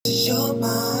is your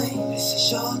mind, this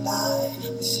is your life,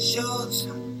 this is yours,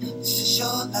 this is your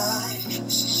life,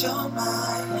 this is your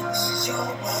mind, this is your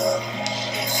world.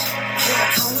 Yes.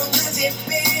 How long has it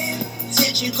been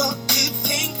since you got to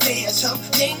think for yourself,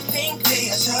 think for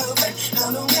yourself? And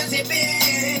how long has it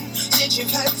been since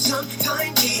you've had some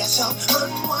time to yourself,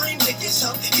 unwind with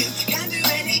yourself? You can do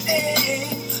anything,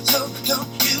 so don't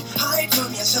you hide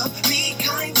from yourself, be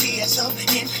kind to yourself,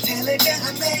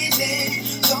 intelligent, amazing,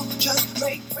 so just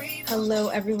break free. Hello,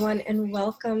 everyone, and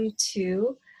welcome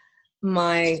to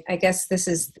I guess this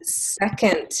is the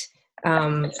second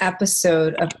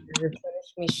episode of the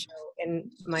Replenish Me show in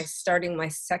starting my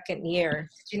second year.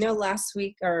 Did you know last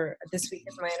week or this week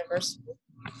is my anniversary?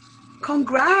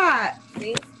 Congrats!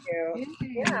 Thank you.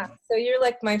 Yeah, so you're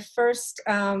like my first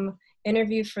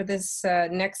interview for this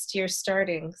next year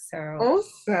starting. So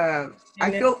awesome!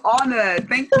 I feel honored.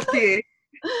 Thank you.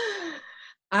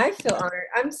 I feel honored.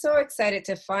 I'm so excited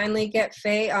to finally get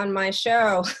Faye on my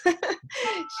show.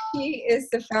 She is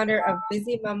the founder of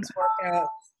Busy Moms Workouts,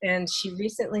 and she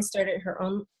recently started her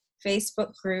own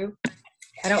Facebook group.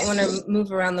 I don't want to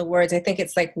move around the words. I think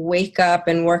it's like Wake Up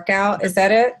and Workout. Is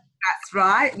that it? That's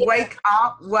right. Yeah. Wake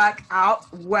Up,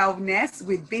 Workout, Wellness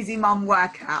with Busy Mom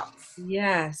Workouts.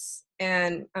 Yes.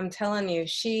 And I'm telling you,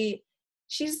 she's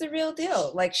the real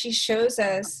deal. Like, she shows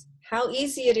us how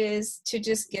easy it is to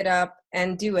just get up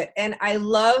and do it. And I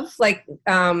love, like,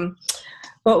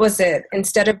 what was it?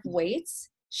 Instead of weights,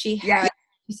 she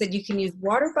said you can use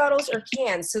water bottles or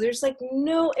cans. So there's like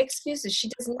no excuses. She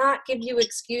does not give you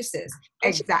excuses.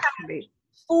 And exactly.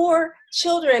 4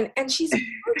 children, and she's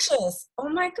gorgeous. Oh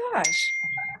my gosh.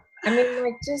 I mean,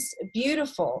 like, just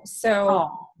beautiful. So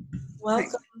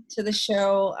welcome to the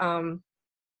show.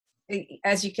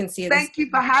 As you can see, thank you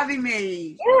for having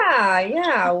me.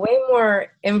 Yeah, way more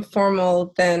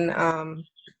informal than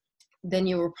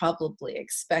you were probably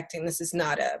expecting. This is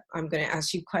not I'm going to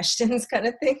ask you questions kind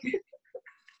of thing.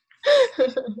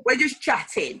 We're just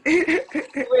chatting.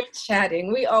 We're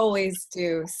chatting. We always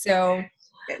do. So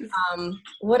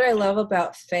what I love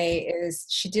about Faye is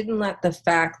she didn't let the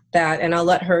fact that, and I'll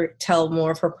let her tell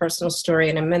more of her personal story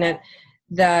in a minute,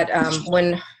 that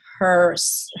when her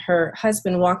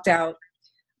husband walked out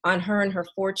on her and her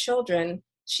 4 children,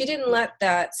 she didn't let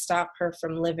that stop her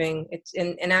from living.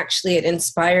 And actually it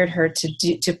inspired her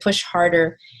to push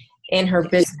harder in her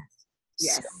business.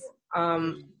 Yes.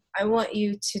 So, I want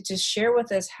you to just share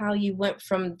with us how you went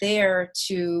from there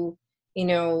to,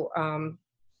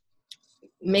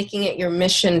 making it your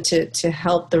mission to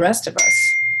help the rest of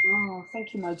us. Oh,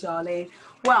 thank you, my darling.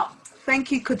 Well,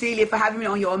 thank you, Cordelia, for having me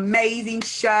on your amazing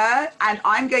show. And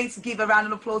I'm going to give a round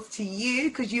of applause to you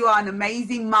because you are an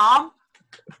amazing mom,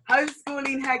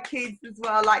 homeschooling her kids as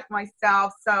well, like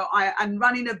myself. So I'm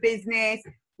running a business,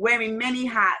 wearing many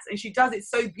hats, and she does it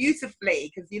so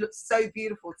beautifully because you look so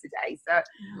beautiful today. So,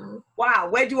 wow,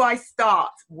 where do I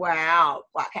start? Wow.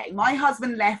 Okay, my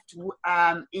husband left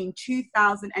in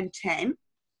 2010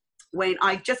 when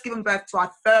I'd just given birth to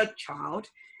our 3rd child.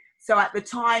 So at the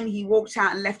time, he walked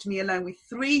out and left me alone with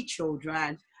 3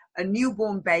 children, a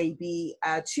newborn baby,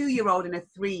 a 2-year-old and a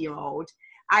 3-year-old.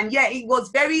 And yeah, it was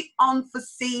very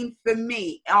unforeseen for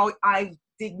me. I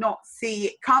did not see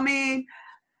it coming.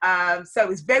 So it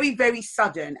was very, very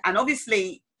sudden. And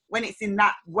obviously, when it's in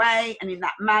that way and in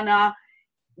that manner,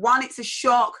 1, it's a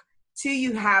shock. 2,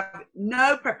 you have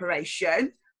no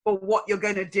preparation for what you're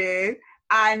going to do.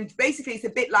 And basically, it's a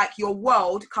bit like your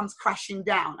world comes crashing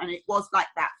down. And it was like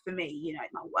that for me.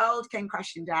 My world came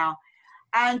crashing down.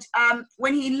 And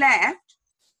when he left,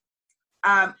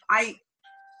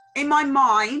 in my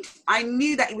mind, I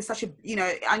knew that it was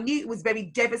I knew it was very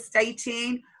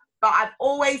devastating. But I've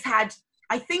always had,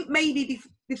 I think maybe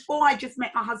before I just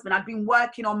met my husband, I'd been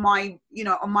working on my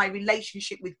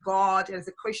relationship with God as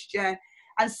a Christian.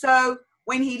 And so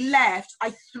when he left,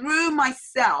 I threw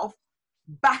myself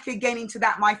back again into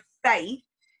my faith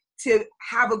to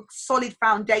have a solid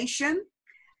foundation.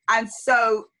 And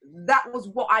so that was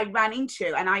what I ran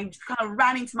into. And I kind of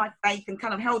ran into my faith and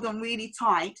kind of held on really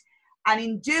tight. And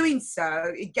in doing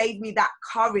so, it gave me that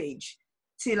courage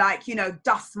to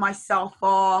dust myself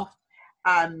off,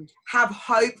 have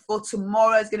hope for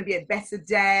tomorrow is going to be a better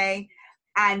day,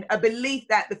 and a belief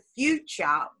that the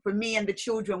future for me and the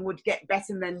children would get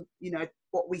better than,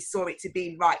 what we saw it to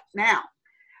be right now.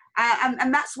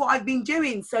 And that's what I've been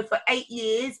doing. So for 8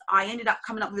 years, I ended up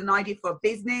coming up with an idea for a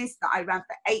business that I ran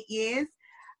for 8 years,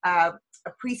 a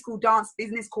preschool dance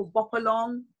business called Bop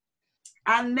Along.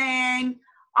 And then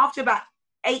after about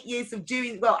 8 years of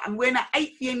doing, and we're in our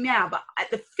 8th year now, but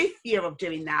at the 5th year of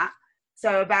doing that,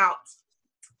 so about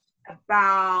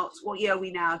about, what year are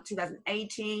we now?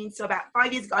 2018. So about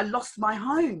 5 years ago, I lost my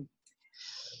home.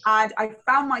 And I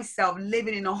found myself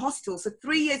living in a hostel. So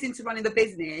 3 years into running the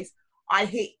business, I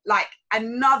hit like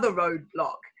another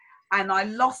roadblock and I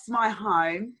lost my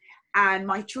home, and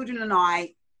my children and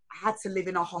I had to live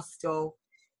in a hostel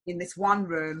in this one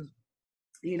room,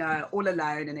 you know, all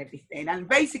alone and everything. And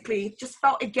basically it just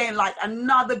felt again like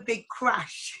another big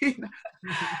crash. You know?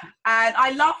 And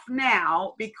I laugh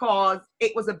now because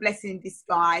it was a blessing in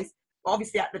disguise.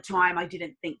 Obviously at the time I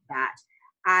didn't think that.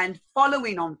 And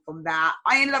following on from that,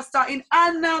 I ended up starting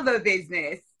another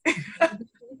business.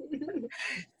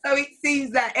 So it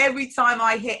seems that every time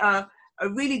I hit a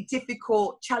really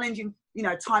difficult, challenging, you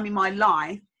know, time in my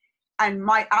life, and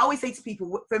I always say to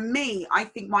people, for me, I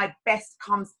think my best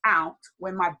comes out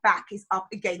when my back is up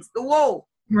against the wall.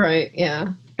 Right.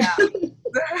 Yeah.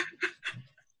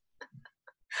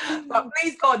 But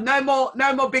please God, no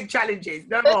more big challenges,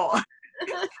 no more.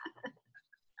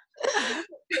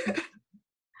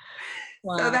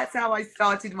 Wow. So that's how I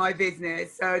started my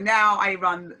business. So now I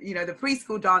run, you know, the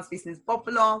preschool dance business, Pop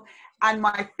Along, and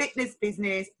my fitness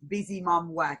business, Busy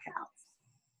Mum Workouts.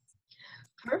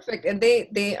 Perfect. And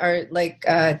they are like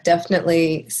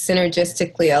definitely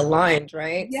synergistically aligned,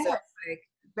 right? Yes, so, like,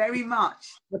 very much.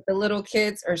 But the little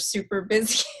kids are super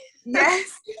busy.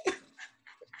 Yes.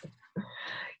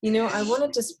 You know, I want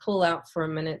to just pull out for a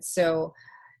minute. So,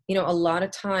 you know, a lot of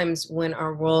times when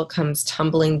our world comes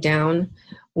tumbling down,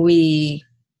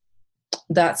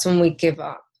 that's when we give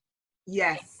up.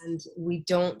 Yes. And we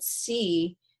don't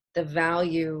see the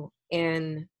value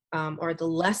in or the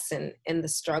lesson in the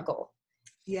struggle.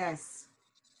 Yes.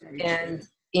 Very and true.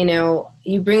 You know,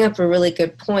 you bring up a really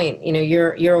good point. You know,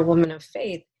 you're a woman of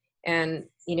faith, and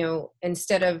you know,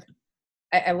 instead of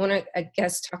I want to, I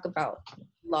guess, talk about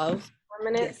love for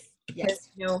a minute. Yes. Because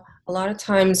you know, a lot of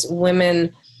times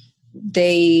women,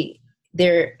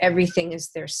 their everything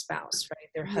is their spouse, right?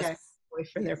 Their husband, yes.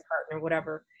 boyfriend, their partner,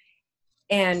 whatever.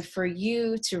 And for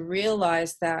you to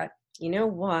realize that, you know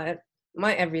what,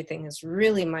 my everything is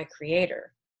really my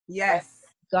creator. Yes.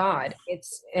 God.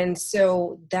 And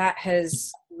so that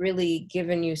has really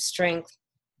given you strength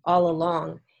all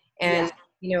along. And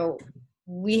you know,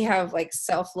 we have like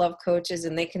self-love coaches,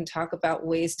 and they can talk about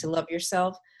ways to love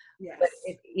yourself. Yes. But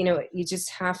you know, you just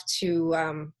have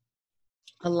to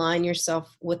align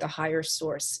yourself with a higher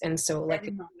source. And so, like, if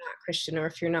you're not Christian or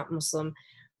if you're not Muslim,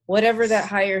 whatever that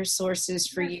higher source is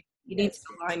for you, you need to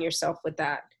align yourself with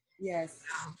that. Yes.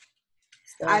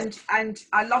 So. And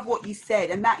I love what you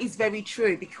said, and that is very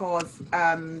true, because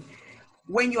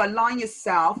when you align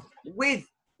yourself with,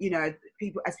 you know,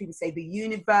 people, as people say, the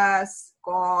universe,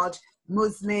 God,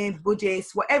 Muslim,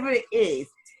 Buddhist, whatever it is,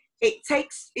 it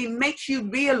makes you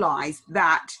realize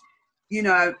that, you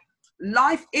know,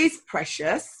 life is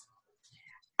precious,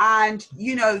 and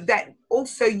you know that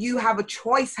also you have a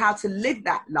choice how to live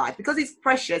that life, because it's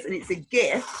precious and it's a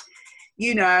gift.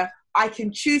 You know, I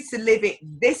can choose to live it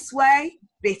this way,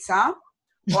 bitter,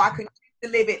 or I can choose to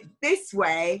live it this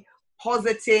way,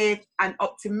 positive and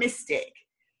optimistic.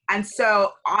 And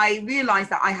so I realized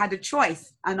that I had a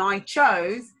choice, and I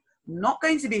chose not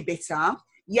going to be bitter.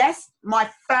 Yes, my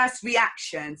first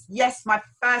reactions, yes, my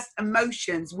first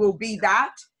emotions will be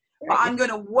that, but I'm going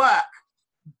to work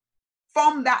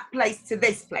from that place to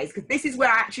this place, because this is where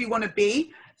I actually want to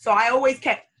be. So I always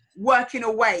kept working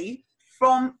away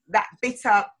from that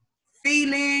bitter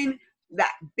feeling,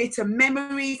 that bitter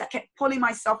memories. I kept pulling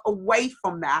myself away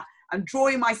from that and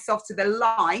drawing myself to the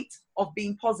light of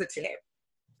being positive.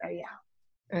 So yeah.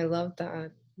 I love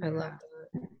that. I love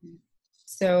that.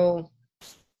 So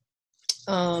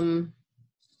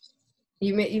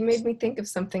you made me think of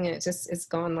something, and it's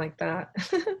gone like that.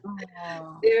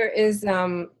 Oh.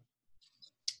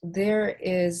 There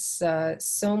is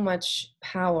so much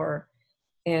power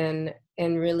in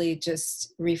really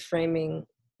just reframing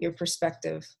your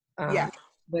perspective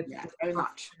with very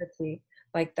much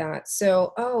like that.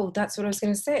 So that's what I was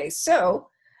going to say. So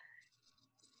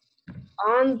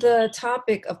on the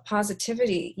topic of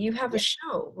positivity, you have a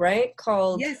show, right,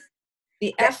 called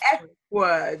The F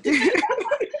Word.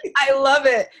 I love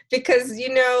it, because,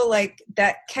 you know, like,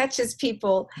 that catches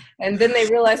people, and then they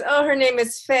realize, oh, her name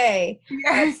is Faye.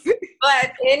 Yes.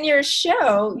 But in your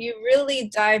show, you really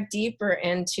dive deeper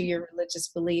into your religious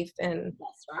belief. And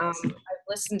I've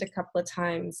listened a couple of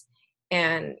times.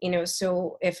 And, you know,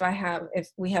 so if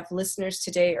we have listeners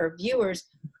today or viewers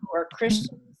who are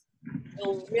Christians,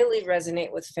 they'll really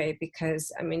resonate with Faye,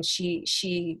 because, I mean,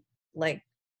 she like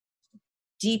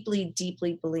deeply,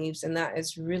 deeply believes, and that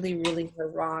is really, really her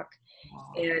rock.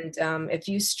 And if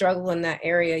you struggle in that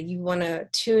area, you want to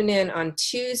tune in on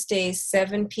Tuesdays,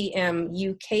 7 p.m.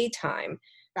 UK time to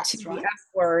That's right. the F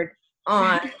Word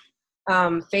on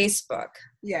Facebook.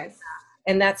 Yes.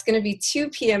 And that's going to be 2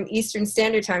 p.m. Eastern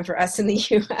Standard Time for us in the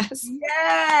U.S.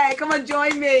 Yeah, come on,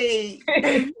 join me.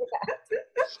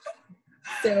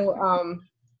 So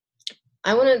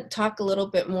I want to talk a little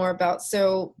bit more about,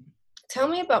 so tell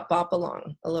me about Bop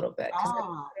Along a little bit, because I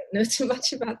don't know too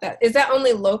much about that. Is that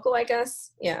only local, I guess?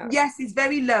 Yeah. Yes, it's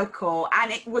very local.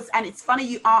 And it's funny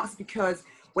you asked, because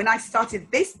when I started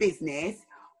this business,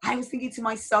 I was thinking to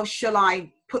myself, shall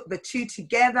I put the two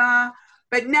together?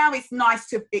 But now it's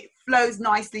nice it flows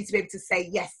nicely to be able to say,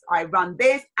 yes, I run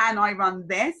this and I run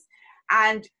this.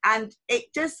 And it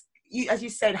just, as you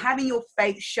said, having your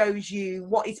faith shows you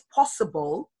what is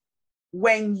possible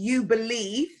when you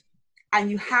believe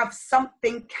and you have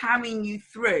something carrying you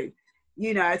through,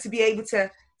 to be able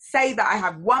to say that I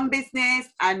have one business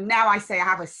and now I say I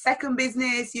have a second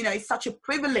business, it's such a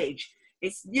privilege.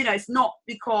 It's, it's not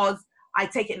because I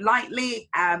take it lightly.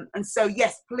 And so,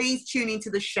 yes, please tune into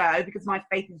the show, because my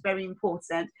faith is very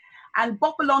important. And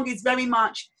Bop Along is very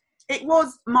much, it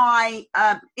was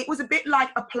a bit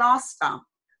like a plaster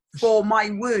for my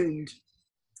wound.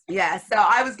 Yeah, so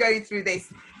I was going through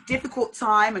this difficult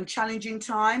time and challenging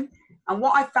time. And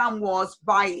what I found was,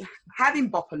 by having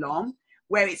Bop Along,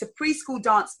 where it's a preschool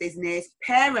dance business,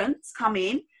 parents come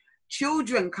in,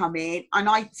 children come in, and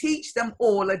I teach them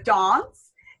all a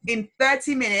dance. In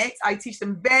 30 minutes, I teach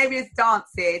them various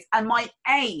dances, and my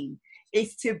aim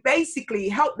is to basically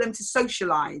help them to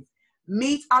socialize,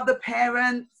 meet other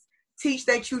parents, teach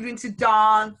their children to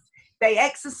dance. They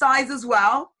exercise as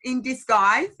well, in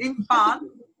disguise, in fun.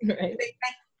 Right. They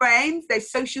make friends, their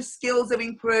social skills have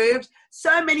improved.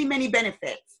 So many, many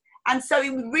benefits. And so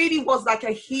it really was like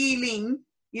a healing,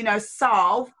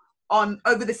 salve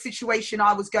over the situation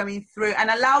I was going through,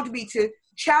 and allowed me to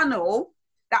channel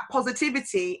that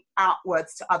positivity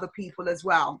outwards to other people as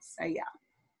well. So, yeah.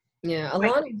 Yeah, a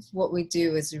lot of what we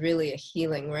do is really a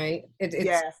healing, right?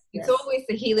 It's always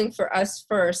the healing for us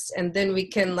first, and then we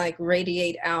can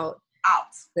radiate out.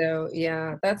 So,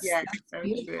 yeah, that's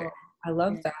beautiful. True. I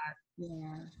love that.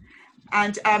 Yeah.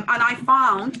 And I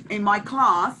found in my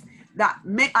class that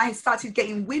I started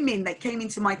getting women that came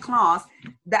into my class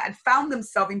that had found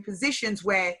themselves in positions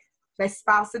where their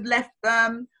spouse had left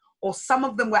them, or some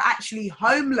of them were actually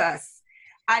homeless.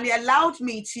 And it allowed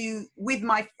me to, with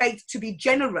my faith, to be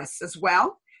generous as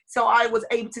well. So I was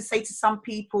able to say to some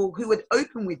people who would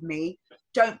open with me,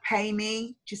 don't pay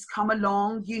me, just come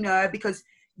along, because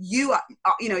you are,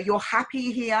 you're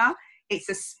happy here. It's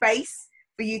a space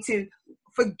for you to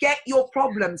forget your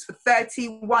problems for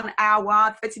 30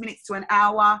 minutes to an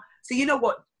hour. So you know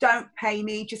what? Don't pay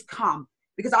me, just come,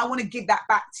 because I want to give that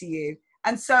back to you.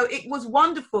 And so it was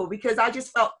wonderful, because I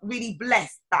just felt really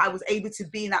blessed that I was able to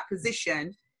be in that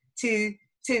position to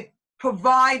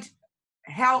provide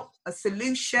help, a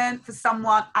solution for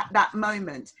someone at that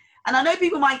moment. And I know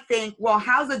people might think, well,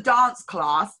 how's a dance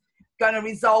class going to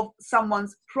resolve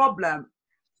someone's problem?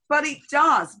 But it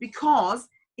does, because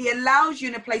it allows you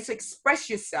in a place to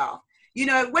express yourself.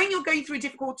 When you're going through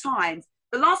difficult times,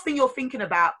 the last thing you're thinking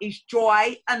about is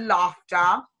joy and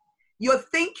laughter. You're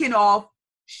thinking of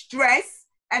stress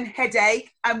and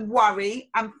headache and worry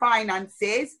and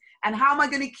finances, and how am I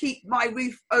going to keep my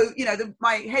roof,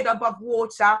 my head above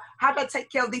water? How do I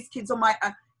take care of these kids on my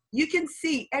own? You can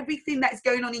see everything that's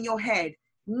going on in your head.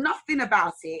 Nothing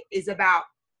about it is about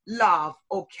love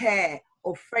or care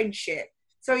or friendship.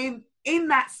 So in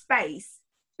that space,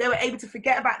 they were able to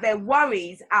forget about their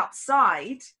worries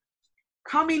outside,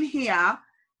 come in here,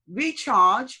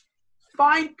 recharge,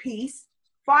 find peace,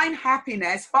 find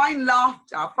happiness, find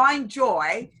laughter, find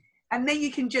joy, and then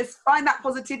you can just find that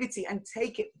positivity and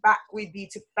take it back with you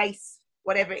to face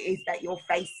whatever it is that you're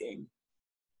facing.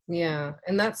 Yeah,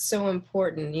 and that's so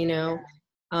important,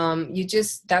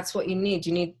 that's what you need.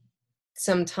 You need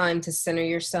some time to center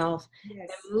yourself. Yes.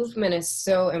 The movement is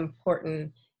so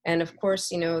important. And of course,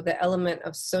 the element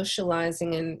of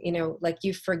socializing and,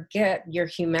 you forget your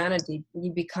humanity.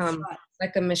 You become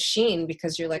like a machine,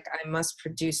 because you're like, I must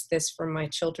produce this for my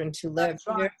children to live.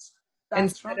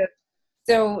 That's right.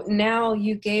 So now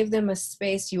you gave them a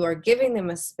space, you are giving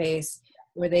them a space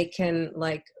where they can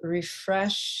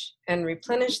refresh and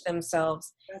replenish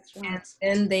themselves. That's right.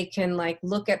 And then they can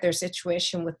look at their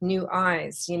situation with new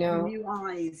eyes, New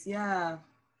eyes, yeah.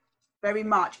 Very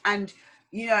much. And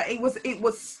it was,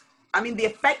 the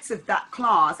effects of that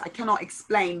class, I cannot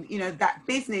explain. That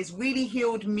business really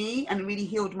healed me and really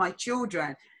healed my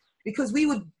children, because we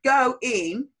would go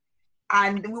in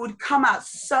and we would come out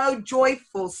so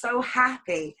joyful, so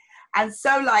happy. And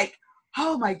so like,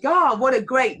 oh my God, what a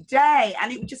great day.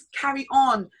 And it would just carry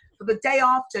on for the day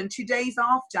after and 2 days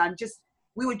after. And just,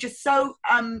 we were just so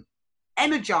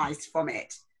energized from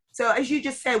it. So as you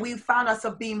just said, we found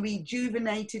ourselves being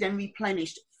rejuvenated and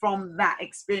replenished from that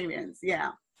experience.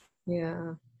 Yeah.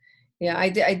 Yeah. Yeah, I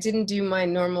didn't do my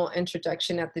normal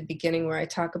introduction at the beginning where I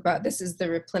talk about this is the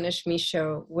Replenish Me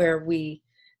show where we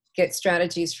get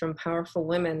strategies from powerful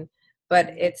women, but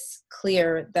it's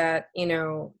clear that, you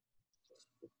know,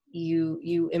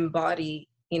 you embody,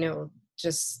 you know,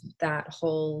 just that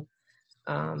whole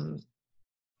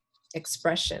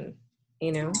expression,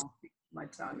 you know. Oh, my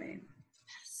darling.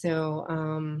 So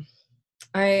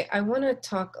I want to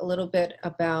talk a little bit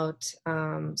about,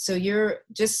 so you're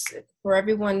just, for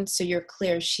everyone, so you're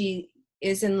clear, she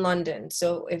is in London.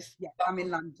 So if, Yeah, I'm in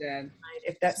London.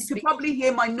 if that's, You could probably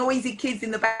hear my noisy kids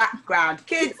in the background.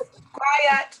 Kids,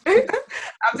 quiet. I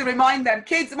have to remind them,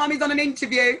 kids, mommy's on an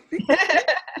interview.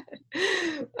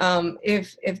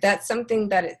 if that's something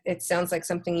that it sounds like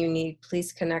something you need,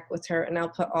 please connect with her, and I'll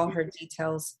put all her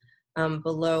details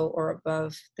below or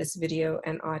above this video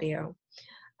and audio.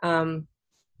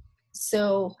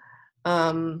 So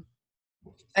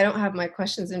I don't have my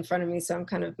questions in front of me, so I'm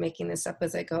kind of making this up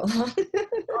as I go along.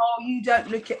 Oh, you don't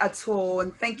look it at all.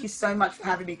 And thank you so much for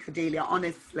having me, Cordelia.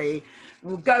 Honestly,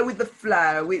 we'll go with the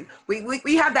flow. We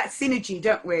have that synergy,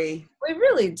 don't we? We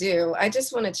really do. I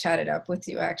just want to chat it up with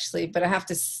you, actually, but I have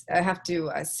to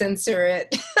censor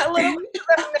it a little bit because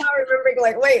I'm now remembering,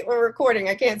 like, wait, we're recording.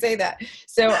 I can't say that.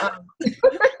 So,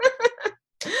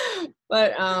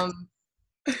 but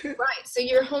right. So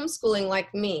you're homeschooling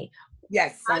like me.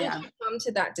 Yes, How I did am. you come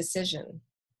to that decision?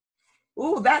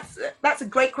 Oh, that's a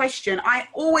great question. I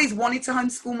always wanted to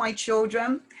homeschool my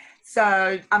children,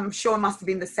 so I'm sure it must have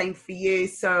been the same for you.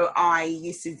 So I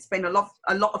used to spend a lot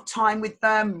of time with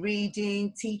them,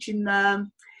 reading, teaching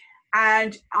them,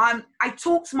 and I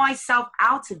talked myself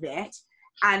out of it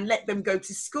and let them go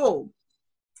to school.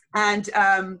 And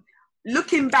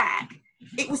looking back,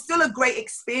 it was still a great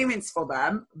experience for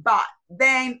them. But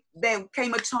then there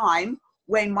came a time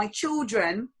when my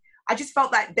children, I just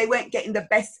felt that they weren't getting the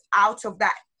best out of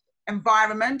that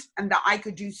environment and that I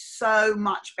could do so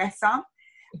much better.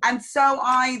 And so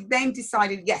I then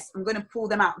decided, yes, I'm going to pull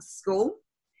them out of school.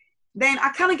 Then I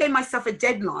kind of gave myself a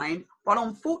deadline, but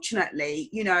unfortunately,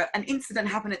 you know, an incident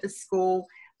happened at the school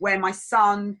where my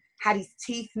son had his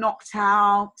teeth knocked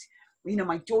out. You know,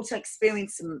 my daughter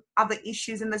experienced some other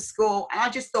issues in the school. And I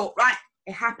just thought, right,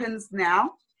 it happens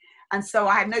now. And so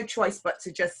I had no choice but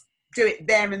to just do it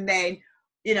there and then,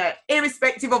 you know,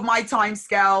 irrespective of my time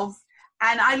scales.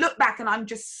 And I look back and I'm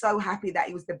just so happy that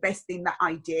it was the best thing that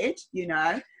I did, you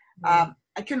know. I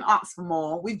couldn't ask for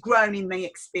more. We've grown in the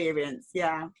experience.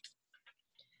 Yeah.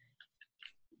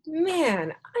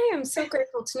 Man, I am so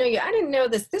grateful to know you. I didn't know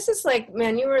this. This is like,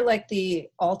 man, you were like the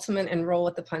ultimate and roll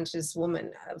with the punches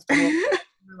woman of the whole.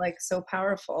 You're like so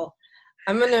powerful.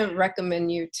 I'm going to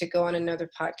recommend you to go on another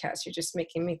podcast. You're just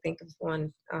making me think of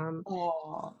one.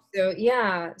 So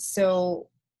yeah, so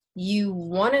you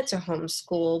wanted to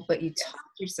homeschool, but you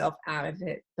talked yourself out of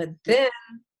it. But then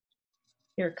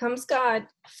here comes God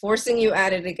forcing you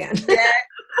at it again. Yeah.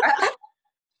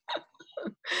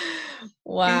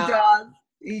 Wow.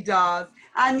 He does.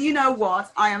 And you know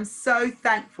what? I am so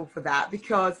thankful for that,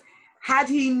 because had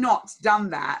he not done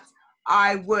that,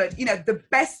 I would, you know, the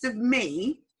best of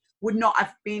me would not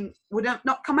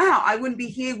come out. I wouldn't be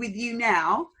here with you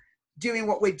now doing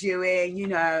what we're doing, you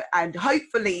know, and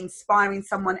hopefully inspiring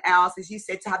someone else, as you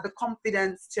said, to have the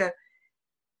confidence to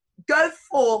go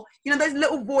for, you know, those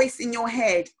little voice in your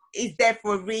head is there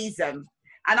for a reason.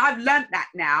 And I've learned that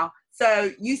now.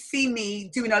 So you see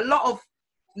me doing a lot of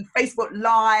Facebook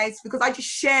lives because I just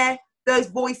share those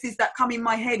voices that come in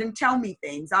my head and tell me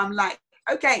things. I'm like,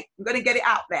 okay, I'm going to get it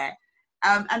out there.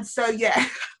 And so, yeah,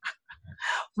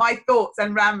 my thoughts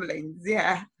and ramblings.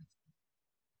 Yeah.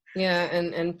 Yeah.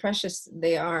 And precious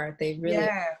they are. They really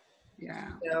are. Yeah.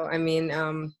 So, I mean,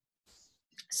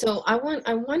 so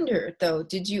I wonder though,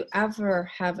 did you ever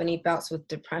have any bouts with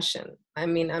depression? I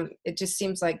mean, it just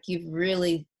seems like you've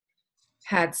really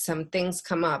had some things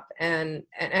come up, and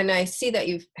I see that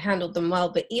you've handled them well,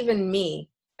 but even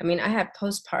me, I mean, I had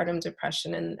postpartum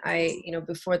depression, and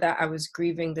before that I was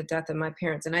grieving the death of my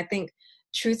parents. And I think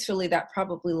truthfully that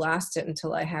probably lasted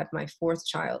until I had my fourth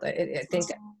child. I think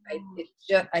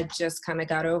I just kind of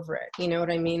got over it. You know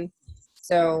what I mean?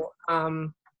 So,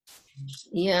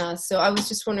 yeah. So I was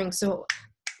just wondering, so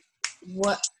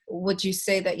what would you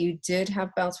say that you did have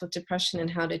bouts with depression,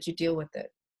 and how did you deal with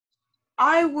it?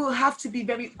 I will have to be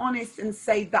very honest and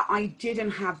say that I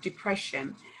didn't have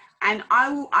depression. And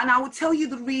I will tell you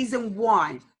the reason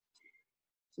why.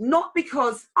 not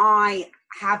because I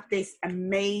have this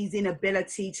amazing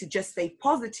ability to just stay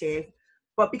positive,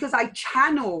 but because I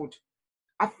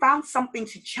found something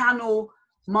to channel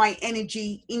my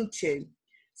energy into.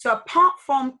 So apart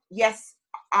from, yes,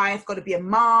 I've got to be a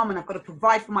mom and I've got to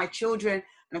provide for my children and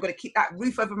I've got to keep that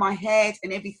roof over my head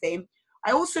and everything,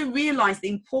 I also realized the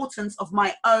importance of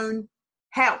my own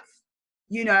health,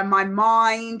 you know, my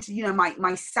mind, you know,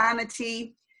 my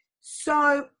sanity.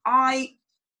 So I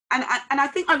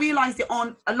think I realized it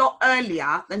on a lot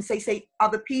earlier than say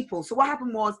other people. So what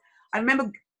happened was, I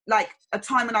remember like a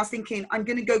time when I was thinking, I'm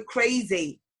going to go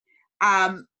crazy.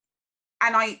 And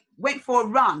I went for a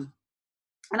run.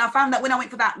 And I found that when I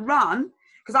went for that run,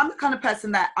 because I'm the kind of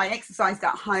person that I exercised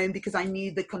at home because I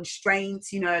knew the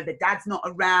constraints, you know, the dad's not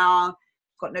around,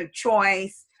 got no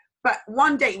choice. But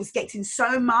one day it was getting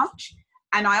so much.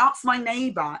 And I asked my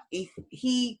neighbor if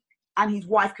he and his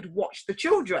wife could watch the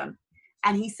children.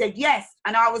 And he said, yes.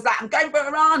 And I was like, I'm going for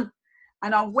a run.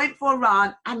 And I went for a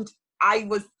run, and I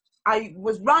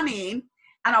was running,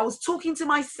 and I was talking to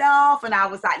myself, and I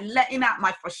was like letting out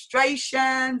my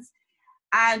frustrations.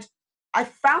 And I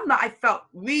found that I felt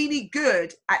really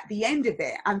good at the end of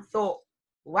it and thought,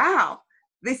 wow,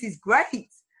 this is great.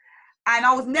 And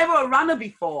I was never a runner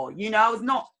before, you know, I was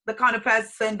not the kind of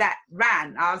person that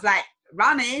ran. I was like,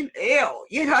 running, ew,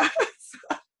 you know.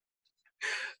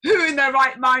 Who in their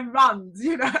right mind runs,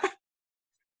 you know?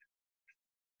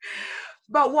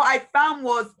 But what I found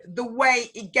was the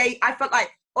way I felt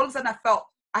like all of a sudden I felt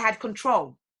I had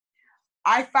control.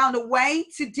 I found a way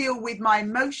to deal with my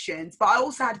emotions, but I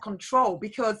also had control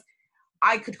because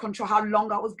I could control how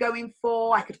long I was going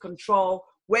for. I could control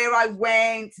where I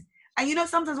went. And you know,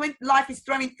 sometimes when life is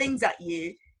throwing things at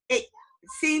you, it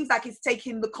seems like it's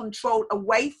taking the control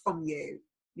away from you.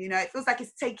 You know, it feels like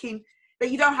it's taking, that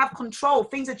you don't have control.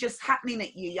 Things are just happening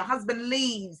at you. Your husband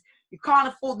leaves. You can't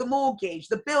afford the mortgage.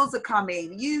 The bills are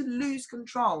coming. You lose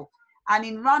control. And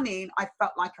in running, I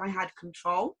felt like I had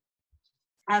control.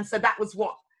 And so that was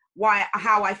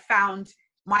how I found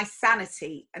my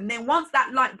sanity. And then once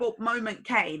that light bulb moment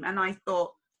came, and I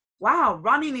thought, wow,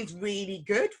 running is really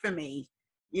good for me.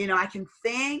 You know, I can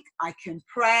think, I can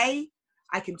pray,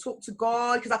 I can talk to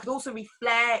God, because I could also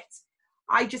reflect.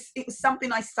 It was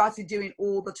something I started doing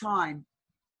all the time.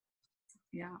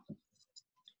 Yeah.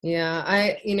 Yeah.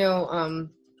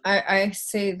 I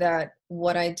say that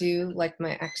what I do, like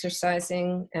my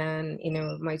exercising and, you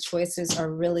know, my choices are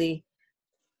really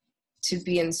to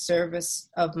be in service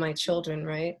of my children,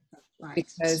 right? Right.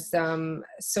 Because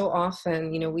so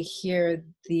often, you know, we hear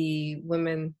the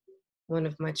women, one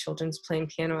of my children's playing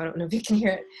piano, I don't know if you can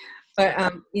hear it,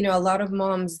 but you know, a lot of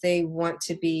moms, they want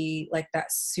to be like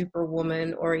that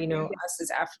superwoman, or, you know, us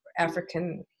as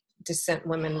African descent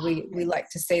women, we like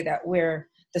to say that we're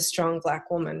the strong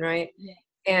Black woman, right? Yeah.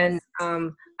 And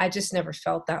I just never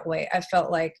felt that way. I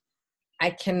felt like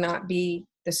I cannot be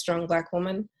the strong Black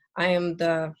woman.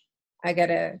 I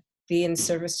gotta be in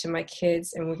service to my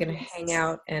kids, and we're gonna hang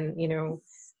out and, you know,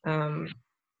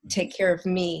 take care of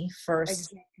me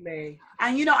first. Exactly.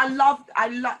 And you know, I love,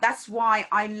 that's why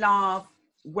I love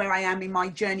where I am in my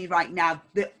journey right now,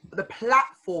 the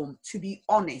platform to be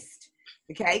honest.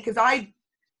 Okay. Because I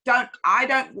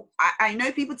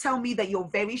know people tell me that you're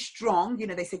very strong, you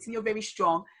know, they say to me you're very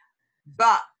strong,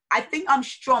 but I think I'm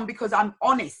strong because I'm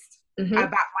honest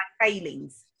about my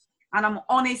failings, and I'm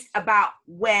honest about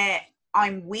where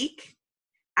I'm weak.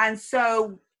 And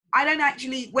so I don't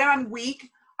actually, where I'm weak,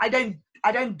 I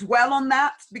don't dwell on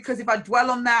that, because if I dwell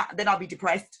on that, then I'll be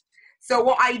depressed. So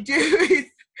what I do is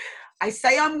I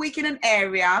say I'm weak in an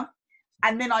area,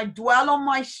 and then I dwell on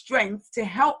my strengths to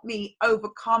help me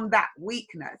overcome that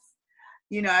weakness.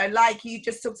 You know, like you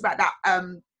just talked about that,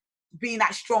 being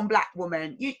that strong Black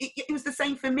woman. It was the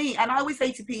same for me. And I always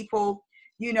say to people,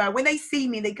 you know, when they see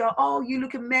me, they go, oh, you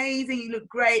look amazing, you look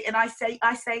great. And I say,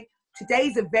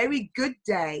 today's a very good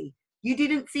day. You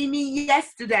didn't see me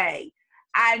yesterday.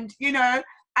 And, you know,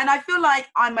 and I feel like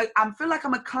I'm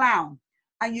a clown,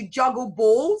 and you juggle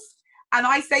balls. And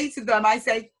I say to them,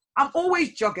 I'm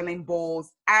always juggling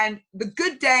balls. And the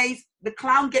good days, the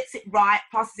clown gets it right,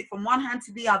 passes it from one hand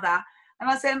to the other. And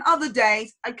I say, on other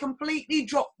days, I completely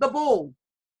drop the ball.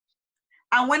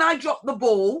 And when I drop the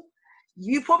ball,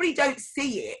 you probably don't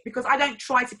see it, because I don't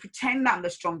try to pretend I'm the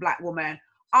strong Black woman.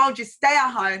 I'll just stay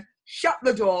at home, shut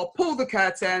the door, pull the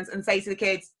curtains, and say to the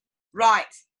kids, right,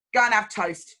 go and have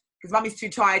toast, because Mummy's too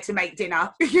tired to make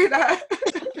dinner, you know?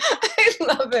 I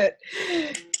love it.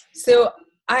 So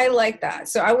I like that.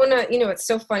 So I want to, you know, it's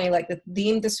so funny, like the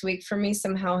theme this week for me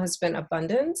somehow has been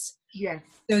abundance. Yes.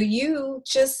 So you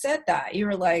just said that. You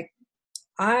were like,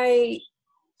 I've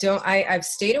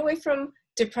stayed away from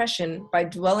depression by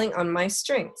dwelling on my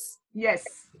strengths. Yes.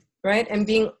 Right? And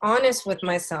being honest with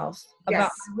myself about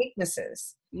Yes. my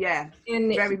weaknesses. Yeah.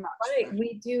 And Very much. right,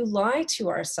 we do lie to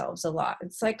ourselves a lot.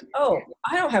 It's like, oh,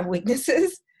 I don't have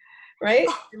weaknesses, right?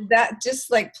 And that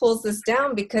just like pulls us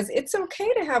down, because it's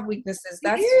okay to have weaknesses.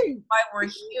 That's why we're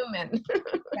human.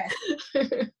 Yes.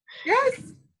 Yes.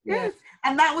 Yes.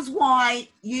 And that was why,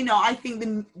 you know, I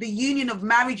think the union of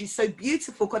marriage is so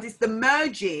beautiful, because it's the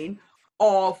merging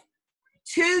of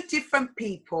two different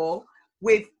people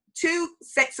with two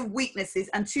sets of weaknesses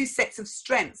and two sets of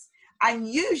strengths. And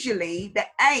usually the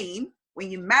aim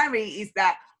when you marry is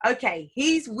that, okay,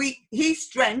 his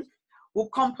strength will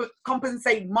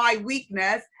compensate my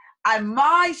weakness, and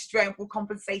my strength will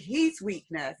compensate his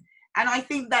weakness. And I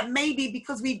think that maybe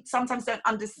because we sometimes don't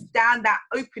understand that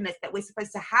openness that we're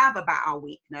supposed to have about our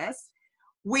weakness,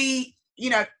 we, you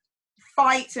know,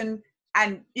 fight and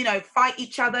you know, fight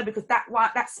each other because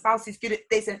that spouse is good at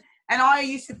this. And I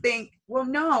used to think, well,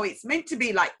 no, it's meant to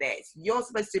be like this. You're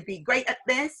supposed to be great at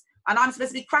this, and I'm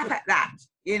supposed to be crap at that,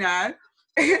 you know.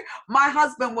 My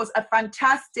husband was a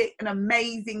fantastic and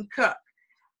amazing cook,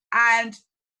 and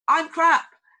I'm crap,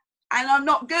 and I'm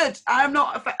not good. I'm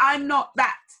not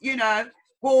that, you know,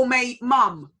 gourmet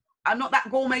mum. I'm not that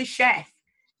gourmet chef,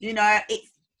 you know.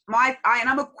 It's and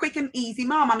I'm a quick and easy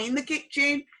mum. I'm in the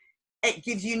kitchen. It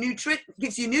gives you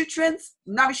nutrients,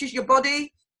 nourishes your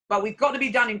body, but we've got to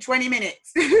be done in 20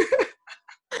 minutes.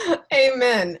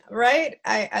 Amen. Right?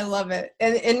 I love it.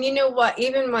 And you know what?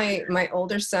 Even my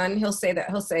older son, he'll say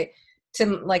to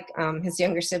like his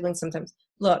younger siblings sometimes,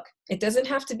 look, it doesn't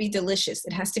have to be delicious.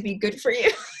 It has to be good for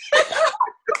you.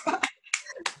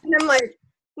 And I'm like,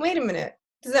 wait a minute.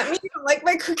 Does that mean you don't like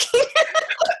my cooking?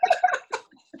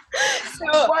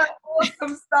 So, what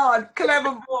awesome son,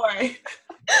 clever boy.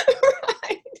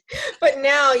 Right. But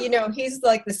now, you know, he's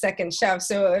like the second chef.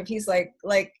 So if he's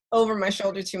like over my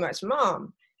shoulder too much,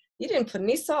 Mom, you didn't put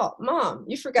any salt. Mom,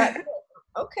 you forgot.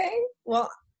 Okay, well,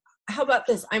 how about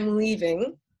this? I'm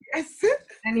leaving. Yes.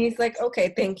 And he's like,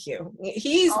 okay, thank you.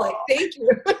 He's like, thank you.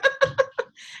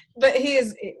 But he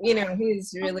is, you know,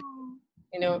 he's really,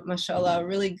 you know, mashallah,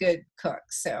 really good cook.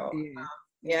 So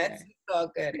it's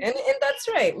all good. And that's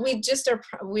right.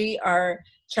 We are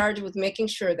charged with making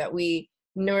sure that we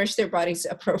nourish their bodies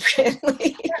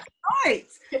appropriately. Right.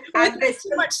 And there's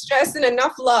too much stress and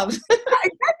enough love.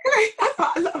 Exactly.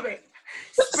 I love it.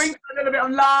 Sprinkle a little bit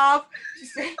of love.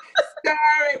 Just stir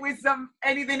it with some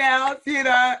anything else, you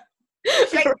know.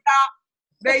 Shake it up.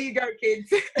 There you go,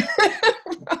 kids.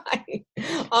 Right.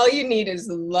 All you need is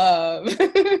love.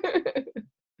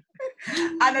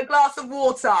 And a glass of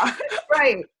water.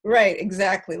 Right,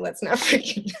 exactly. Let's not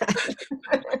forget that.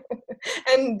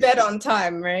 And bed on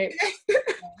time, right?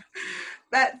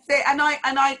 That's it. And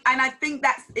I think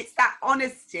it's that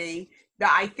honesty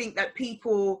that I think that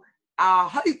people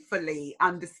hopefully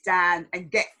understand and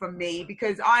get from me,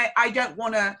 because I don't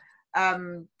want to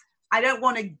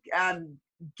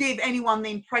give anyone the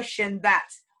impression that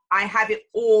I have it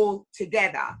all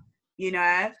together, you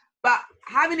know. But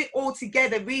having it all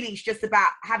together really is just about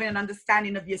having an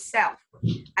understanding of yourself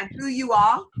and who you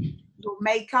are, your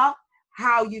makeup,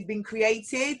 how you've been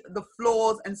created, the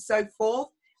flaws and so forth.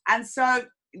 And so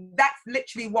that's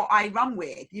literally what I run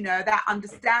with, you know, that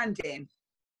understanding.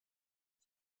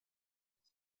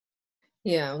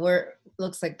 Yeah,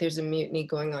 looks like there's a mutiny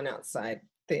going on outside.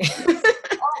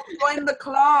 Join the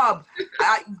club.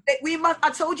 I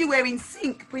told you we're in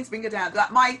sync. Please bring it down.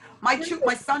 Like my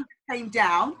son came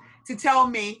down to tell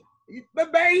me the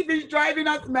baby's driving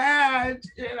us mad,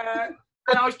 you know.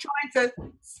 And I was trying to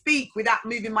speak without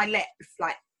moving my lips,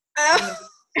 like. I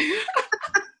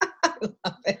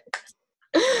love it.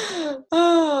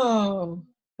 Oh,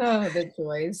 the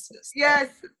joys. Yes,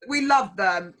 we love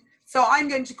them. So I'm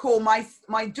going to call my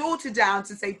daughter down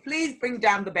to say, please bring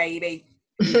down the baby.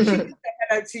 She can say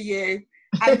hello to you,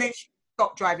 and then she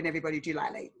stop driving everybody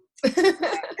July.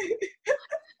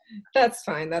 That's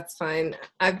fine.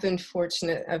 I've been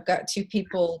fortunate. I've got two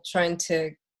people trying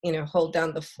to, you know, hold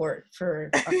down the fort for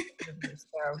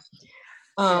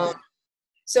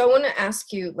so I want to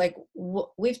ask you, like,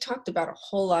 we've talked about a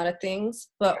whole lot of things,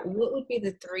 but what would be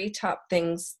the 3 top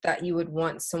things that you would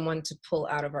want someone to pull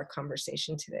out of our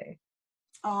conversation today?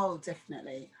 Oh,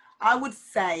 definitely. I would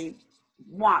say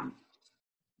 1,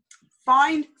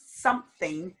 find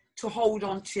something to hold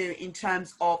on to in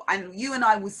terms of, and you and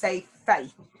I would say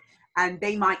faith, and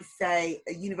they might say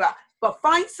universe, but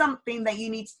find something that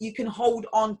you can hold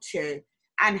on to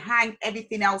and hang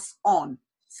everything else on.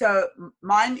 So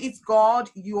mine is God,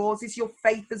 yours is your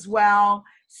faith as well.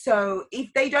 So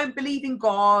if they don't believe in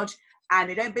God and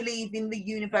they don't believe in the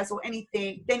universe or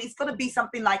anything, then it's got to be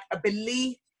something like a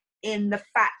belief in the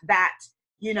fact that,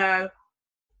 you know,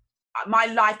 my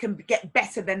life can get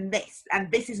better than this,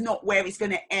 and this is not where it's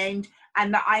going to end,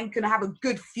 and that I'm going to have a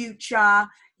good future.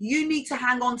 You need to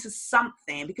hang on to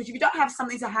something, because if you don't have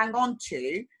something to hang on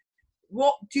to,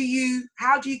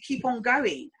 how do you keep on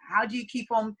going? How do you keep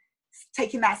on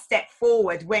taking that step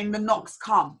forward when the knocks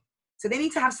come? So they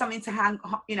need to have something to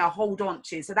hold on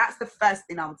to. So that's the first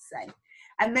thing I would say.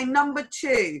 And then number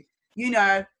 2, you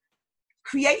know,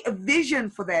 create a vision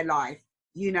for their life,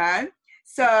 you know.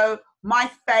 So my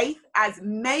faith has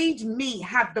made me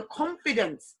have the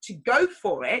confidence to go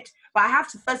for it, but I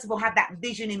have to first of all have that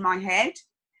vision in my head.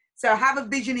 So have a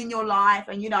vision in your life,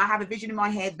 and, you know, I have a vision in my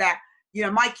head that, you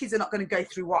know, my kids are not going to go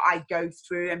through what I go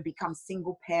through and become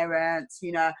single parents,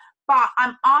 you know, but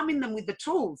I'm arming them with the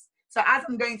tools. So as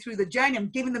I'm going through the journey, I'm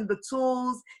giving them the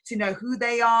tools to know who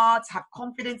they are, to have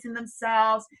confidence in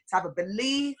themselves, to have a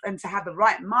belief, and to have the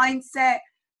right mindset.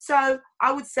 So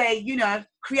I would say, you know,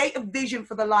 create a vision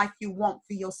for the life you want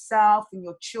for yourself and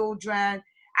your children.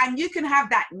 And you can have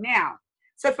that now.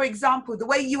 So for example, the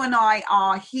way you and I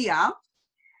are here,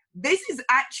 this is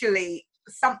actually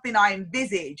something I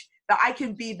envisage, that I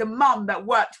can be the mum that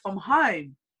worked from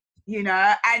home, you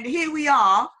know, and here we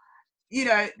are, you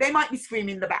know, they might be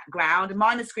screaming in the background and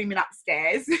mine are screaming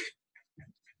upstairs,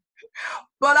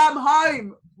 but I'm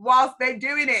home whilst they're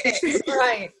doing it.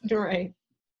 Right.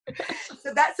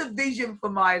 So that's a vision for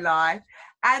my life.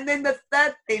 And then the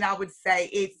third thing I would say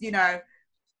is, you know,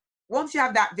 once you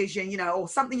have that vision, you know, or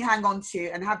something you hang on to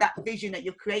and have that vision that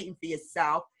you're creating for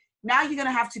yourself, now you're going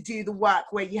to have to do the work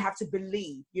where you have to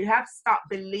believe. You have to start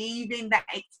believing that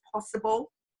it's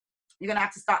possible. You're going to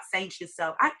have to start saying to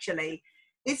yourself, actually,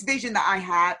 this vision that I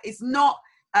have is not,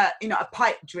 you know, a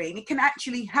pipe dream. It can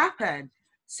actually happen.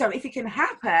 So if it can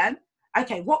happen,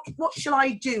 okay, what shall I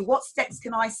do? What steps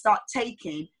can I start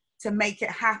taking to make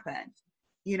it happen?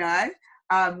 You know,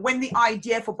 when the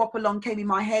idea for Bop Along came in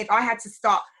my head, I had to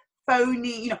start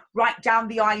phoning, you know, write down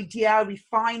the idea,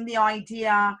 refine the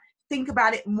idea, think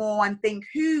about it more, and think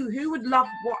who would love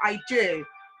what I do.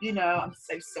 You know, I'm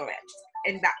so sorry, I just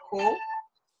end that call.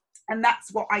 And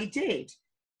that's what I did.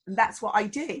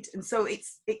 And so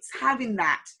it's having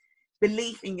that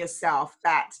belief in yourself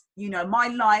that, you know, my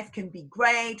life can be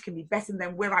great, can be better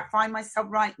than where I find myself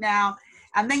right now.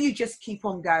 And then you just keep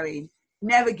on going.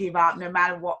 Never give up, no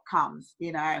matter what comes,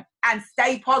 you know, and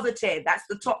stay positive. That's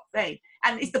the top thing.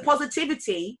 And it's the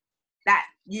positivity that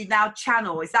you now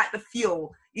channel. It's like the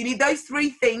fuel. You need those 3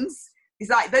 things.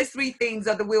 It's like those 3 things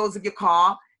are the wheels of your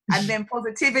car. And then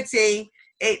positivity,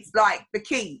 it's like the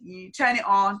key. You turn it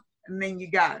on and then you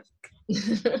go.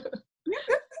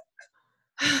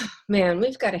 Man,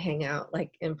 we've got to hang out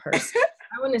like in person.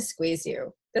 I want to squeeze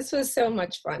you. This was so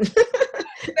much fun.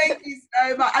 Thank you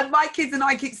so much. And my kids and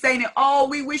I keep saying it. Oh,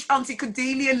 we wish Auntie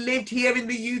Cordelia lived here in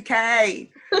the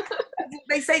UK.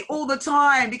 They say all the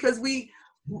time, because we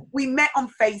met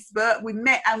on Facebook. We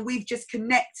met and we've just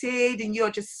connected, and you're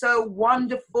just so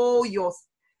wonderful.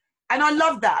 And I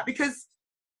love that, because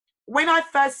when I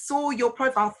first saw your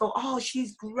profile, I thought, oh,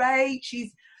 she's great.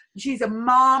 She's a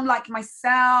mom like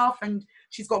myself, and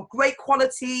she's got great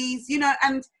qualities, you know,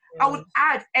 and I would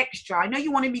add extra. I know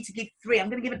you wanted me to give 3. I'm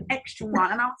going to give an extra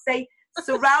one. And I'll say,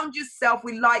 surround yourself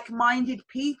with like-minded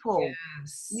people.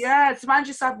 Yes. Yeah, surround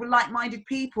yourself with like-minded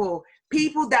people.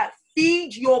 People that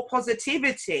feed your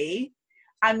positivity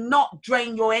and not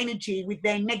drain your energy with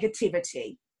their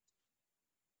negativity.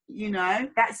 You know,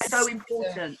 that's so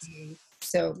important.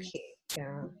 So key,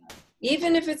 yeah.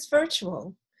 Even if it's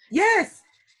virtual. Yes,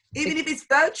 even if it's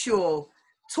virtual,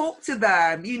 talk to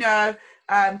them. You know,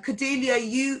 Cordelia,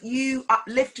 you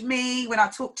uplift me when I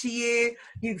talk to you.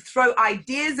 You throw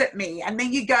ideas at me, and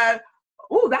then you go,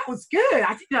 "Oh, that was good.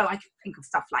 I didn't know I could think of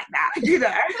stuff like that." You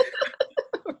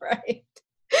know, right?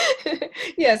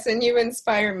 Yes, and you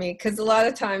inspire me, because a lot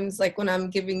of times, like when I'm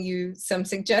giving you some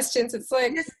suggestions, it's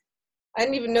like, yes. I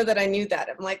didn't even know that I knew that.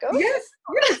 I'm like, oh, yes.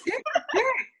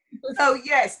 So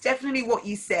yes, definitely what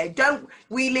you said.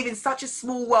 We live in such a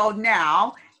small world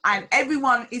now, and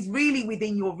everyone is really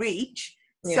within your reach.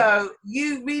 Yeah. So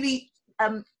you really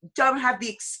don't have the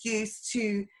excuse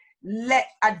to let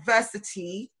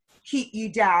adversity keep you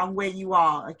down where you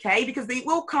are, okay? Because it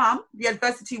will come, the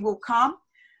adversity will come.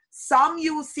 Some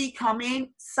you will see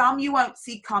coming, some you won't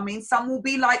see coming. Some will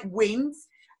be like winds,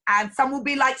 and some will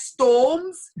be like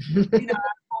storms. You know,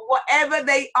 whatever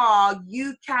they are,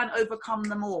 you can overcome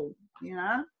them all, you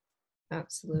know?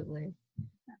 Absolutely.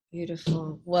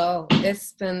 Beautiful. Well,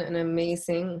 it's been an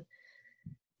amazing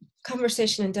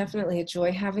conversation, and definitely a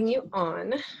joy having you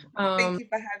on. Thank you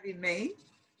for having me.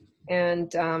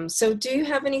 And so do you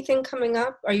have anything coming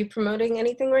up? Are you promoting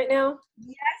anything right now?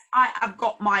 Yes, I've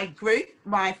got my group,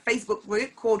 my Facebook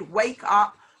group called Wake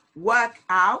Up,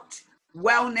 Workout,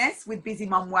 Wellness with Busy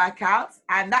Mum Workouts.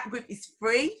 And that group is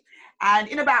free. And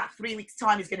in about 3 weeks'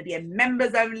 time, it's going to be a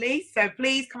members only. So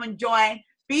please come and join.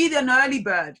 Be an early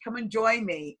bird. Come and join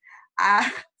me.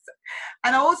 And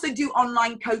I also do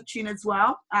online coaching as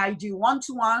well. I do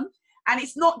one-to-one. And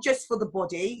it's not just for the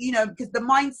body, you know, because the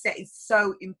mindset is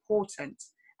so important.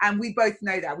 And we both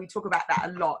know that. We talk about that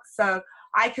a lot. So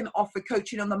I can offer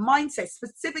coaching on the mindset,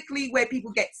 specifically where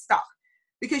people get stuck.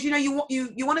 Because, you know,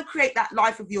 you want to create that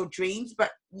life of your dreams,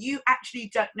 but you actually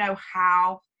don't know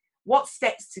how, what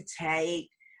steps to take,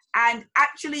 and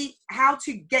actually how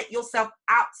to get yourself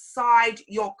outside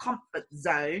your comfort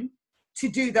zone to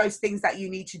do those things that you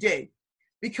need to do.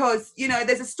 Because, you know,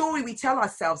 there's a story we tell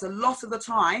ourselves a lot of the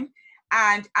time,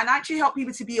 and actually help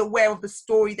people to be aware of the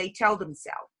story they tell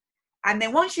themselves. And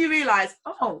then once you realize,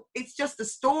 oh, it's just a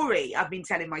story I've been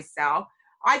telling myself,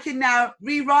 I can now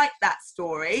rewrite that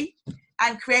story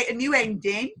and create a new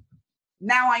ending.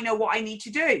 Now I know what I need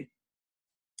to do.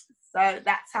 So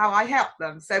that's how I help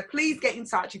them. So please get in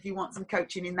touch if you want some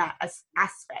coaching in that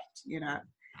aspect, you know.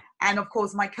 And of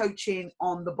course, my coaching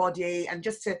on the body, and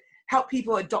just to help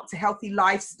people adopt a healthy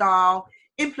lifestyle,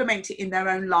 implement it in their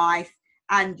own life,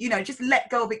 and, you know, just let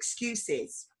go of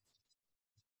excuses.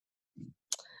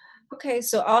 Okay,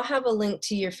 so I'll have a link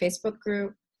to your Facebook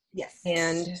group. Yes.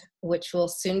 And which will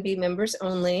soon be members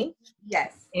only.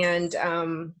 Yes. And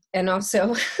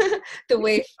also the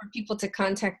way for people to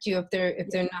contact you if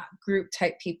they're not group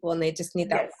type people and they just need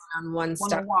that one-on-one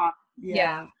stuff. One-on-one.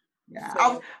 Yeah.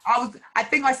 So. I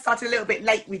think I started a little bit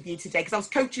late with you today because I was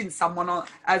coaching someone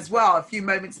as well a few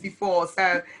moments before.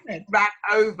 So it ran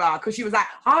over because she was like,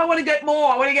 oh, I want to get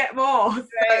more.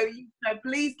 So, you know,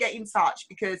 please get in touch,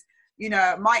 because, you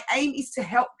know, my aim is to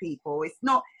help people. It's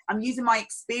not, I'm using my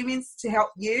experience to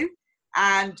help you.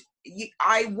 And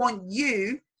I want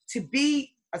you to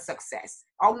be a success.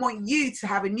 I want you to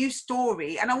have a new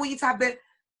story. And I want you to have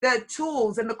the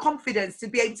tools and the confidence to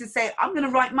be able to say, I'm going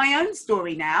to write my own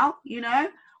story now. You know,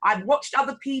 I've watched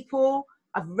other people.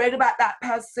 I've read about that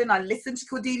person. I listened to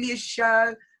Cordelia's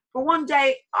show. But one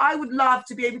day I would love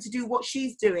to be able to do what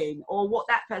she's doing or what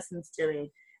that person's doing.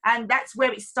 And that's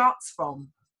where it starts from.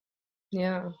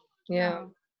 Yeah.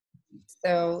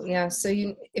 So,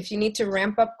 if you need to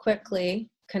ramp up quickly,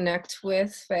 connect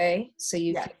with Faye so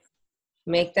you can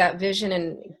make that vision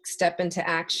and step into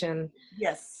action.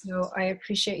 Yes. So I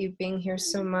appreciate you being here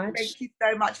so much. Thank you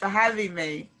so much for having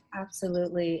me.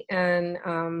 Absolutely. And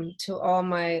to all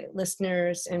my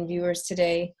listeners and viewers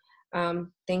today,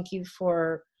 thank you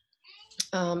for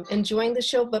enjoying the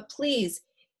show. But please,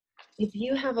 if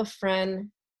you have a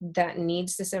friend that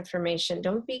needs this information,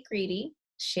 don't be greedy.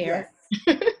 Share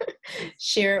it.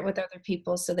 Share it with other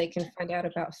people so they can find out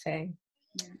about Faye.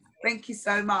 Thank you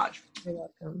so much. You're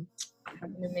welcome.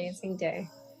 Have an amazing day.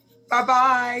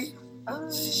 Bye-bye. Bye.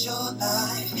 This is your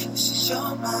life, this is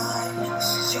your mind,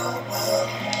 this is your world.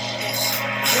 Yes.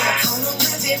 How long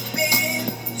has it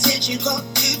been since you got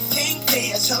to think for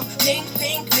yourself, think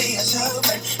for yourself?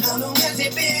 And how long has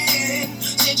it been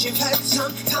since you've had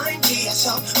some time to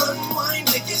yourself, unwind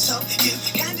with yourself? You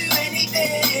can do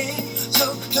anything,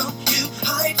 so don't you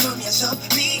hide from yourself.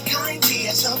 Be kind to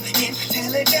yourself,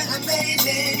 intelligent,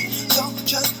 amazing.